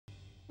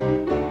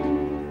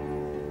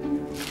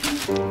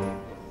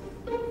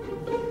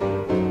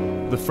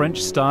The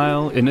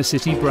French-style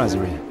inner-city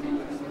brasserie.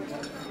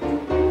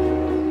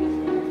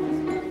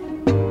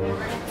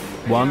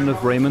 One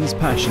of Raymond's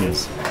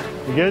passions.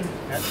 You good?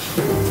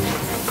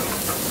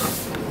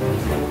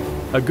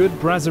 A good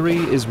brasserie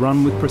is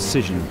run with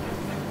precision.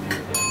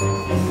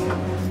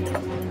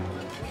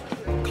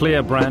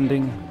 Clear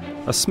branding,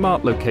 a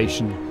smart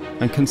location,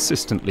 and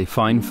consistently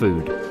fine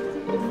food.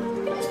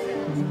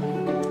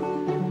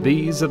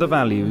 These are the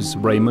values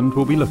Raymond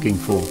will be looking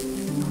for.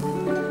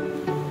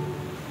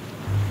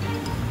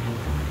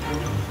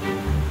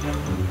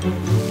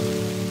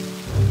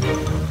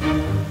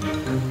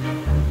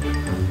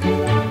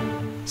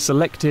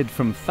 Selected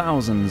from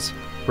thousands,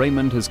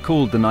 Raymond has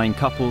called the 9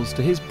 couples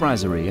to his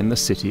brasserie in the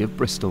city of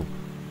Bristol.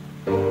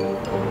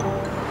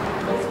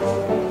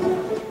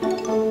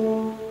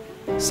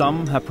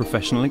 Some have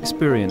professional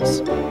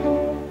experience.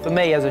 For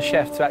me as a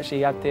chef to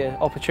actually have the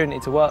opportunity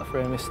to work for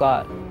him, it's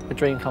like a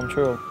dream come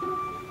true.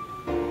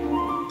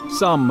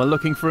 Some are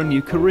looking for a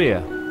new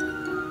career.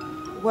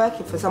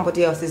 Working for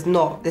somebody else is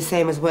not the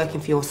same as working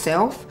for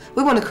yourself.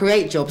 We want to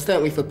create jobs,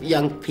 don't we, for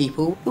young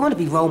people? We want to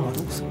be role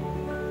models.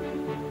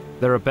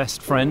 There are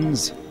best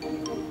friends,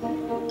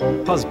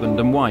 husband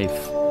and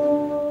wife,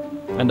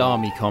 and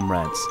army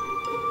comrades.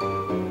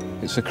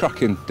 It's a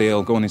cracking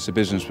deal going into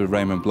business with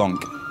Raymond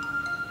Blanc.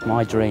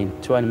 My dream,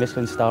 to own a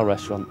Michelin-star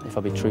restaurant, if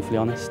I'll be truthfully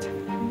honest.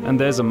 And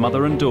there's a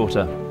mother and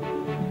daughter.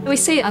 We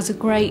see it as a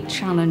great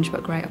challenge,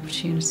 but great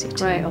opportunity too.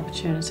 Great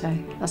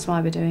opportunity. That's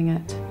why we're doing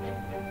it.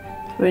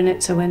 We're in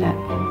it to win it.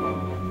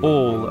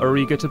 All are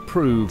eager to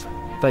prove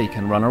they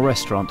can run a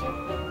restaurant.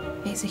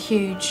 It's a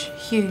huge,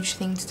 huge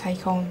thing to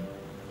take on.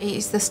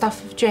 It's the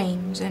stuff of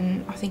dreams,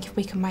 and I think if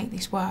we can make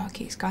this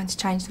work, it's going to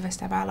change the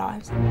rest of our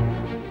lives.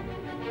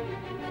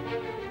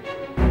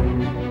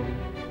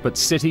 But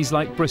cities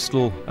like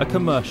Bristol are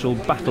commercial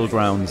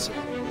battlegrounds.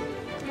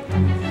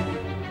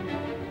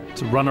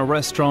 To run a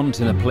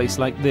restaurant in a place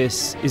like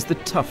this is the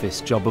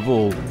toughest job of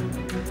all.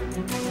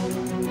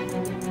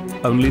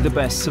 Only the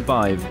best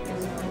survive.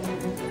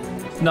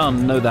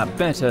 None know that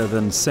better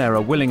than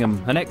Sarah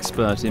Willingham, an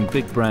expert in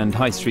big brand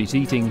high street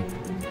eating,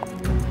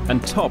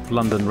 and top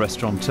London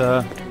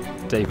restaurateur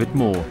David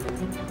Moore.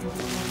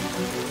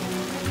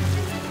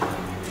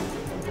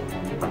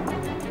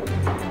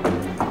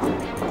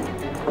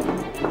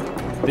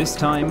 This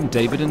time,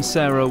 David and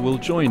Sarah will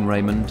join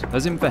Raymond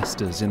as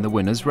investors in the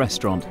winner's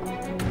restaurant.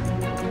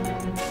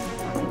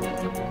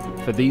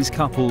 For these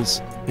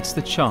couples, it's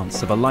the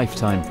chance of a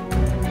lifetime.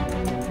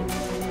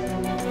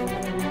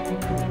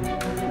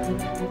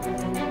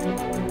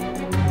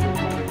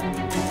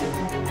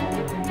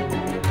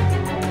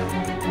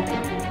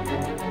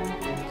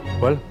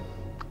 Well,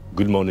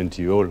 good morning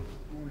to you all.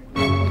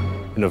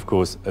 And of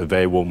course, a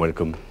very warm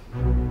welcome.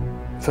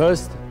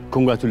 First,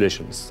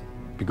 congratulations,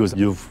 because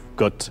you've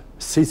got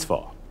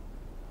ceasefire.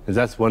 And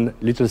that's one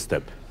little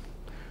step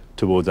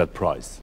towards that prize.